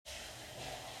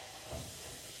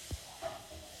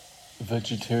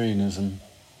vegetarianism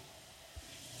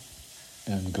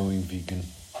and going vegan.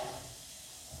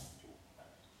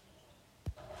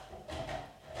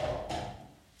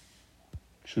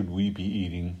 Should we be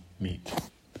eating meat?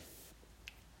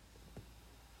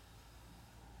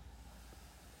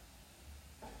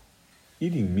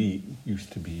 Eating meat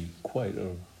used to be quite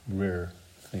a rare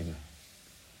thing.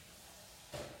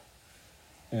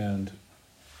 And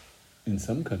in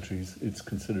some countries, it's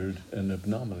considered an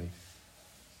anomaly.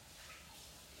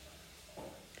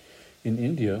 In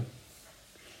India,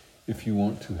 if you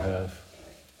want to have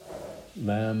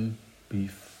lamb,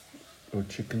 beef, or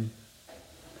chicken,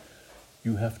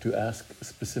 you have to ask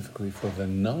specifically for the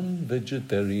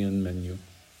non-vegetarian menu.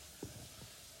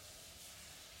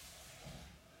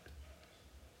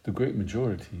 The great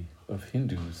majority of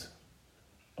Hindus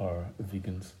are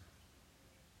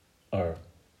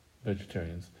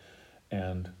vegetarians,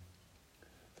 and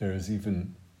there is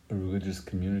even a religious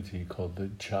community called the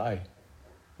Jai,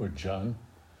 or Jan,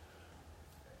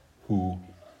 who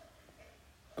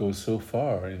goes so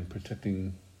far in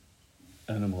protecting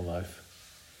animal life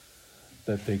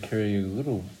that they carry a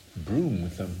little broom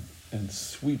with them and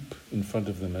sweep in front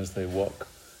of them as they walk,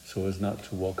 so as not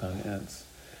to walk on ants.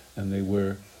 And they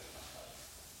wear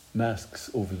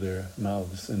masks over their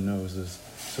mouths and noses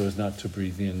so as not to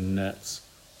breathe in gnats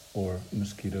or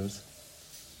mosquitoes.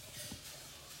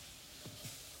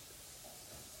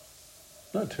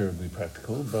 Not terribly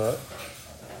practical, but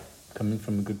coming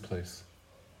from a good place.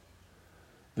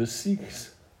 The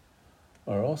Sikhs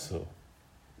are also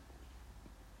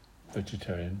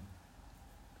vegetarian.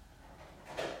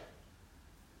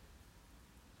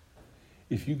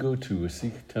 If you go to a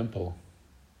Sikh temple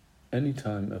any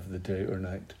time of the day or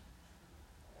night,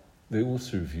 they will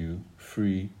serve you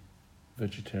free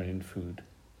vegetarian food.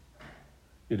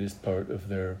 It is part of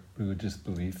their religious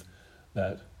belief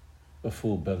that a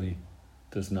full belly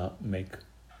does not make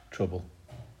trouble.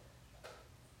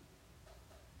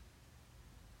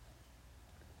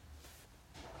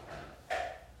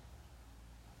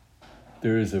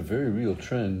 There is a very real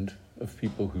trend of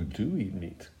people who do eat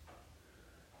meat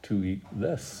to eat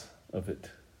less of it,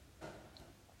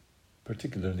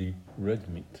 particularly red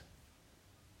meat.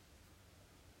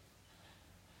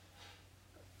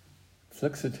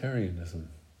 Flexitarianism.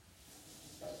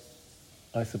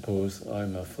 I suppose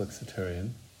I'm a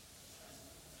flexitarian.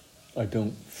 I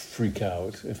don't freak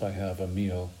out if I have a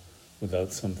meal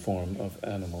without some form of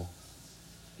animal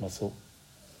muscle.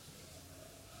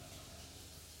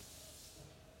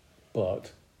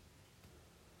 But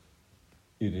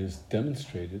it is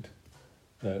demonstrated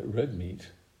that red meat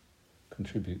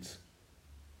contributes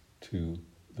to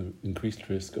the increased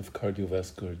risk of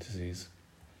cardiovascular disease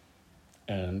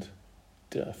and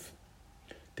death.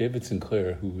 David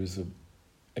Sinclair, who is an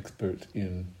expert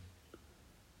in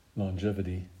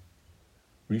longevity,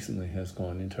 recently has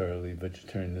gone entirely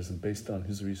vegetarianism based on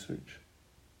his research.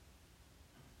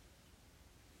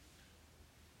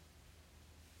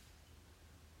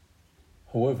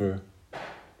 However,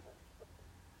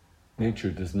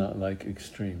 nature does not like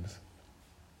extremes.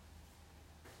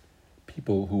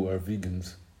 People who are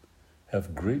vegans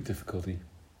have great difficulty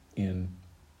in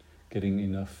getting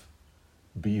enough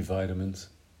B vitamins.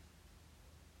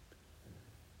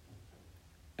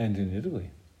 And in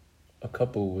Italy, a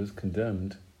couple was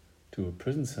condemned to a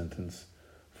prison sentence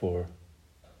for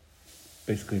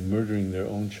basically murdering their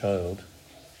own child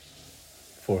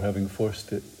for having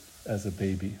forced it as a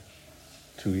baby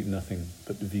to eat nothing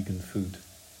but vegan food.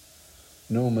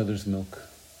 No mother's milk.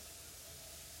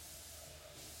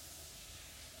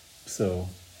 So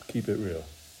keep it real.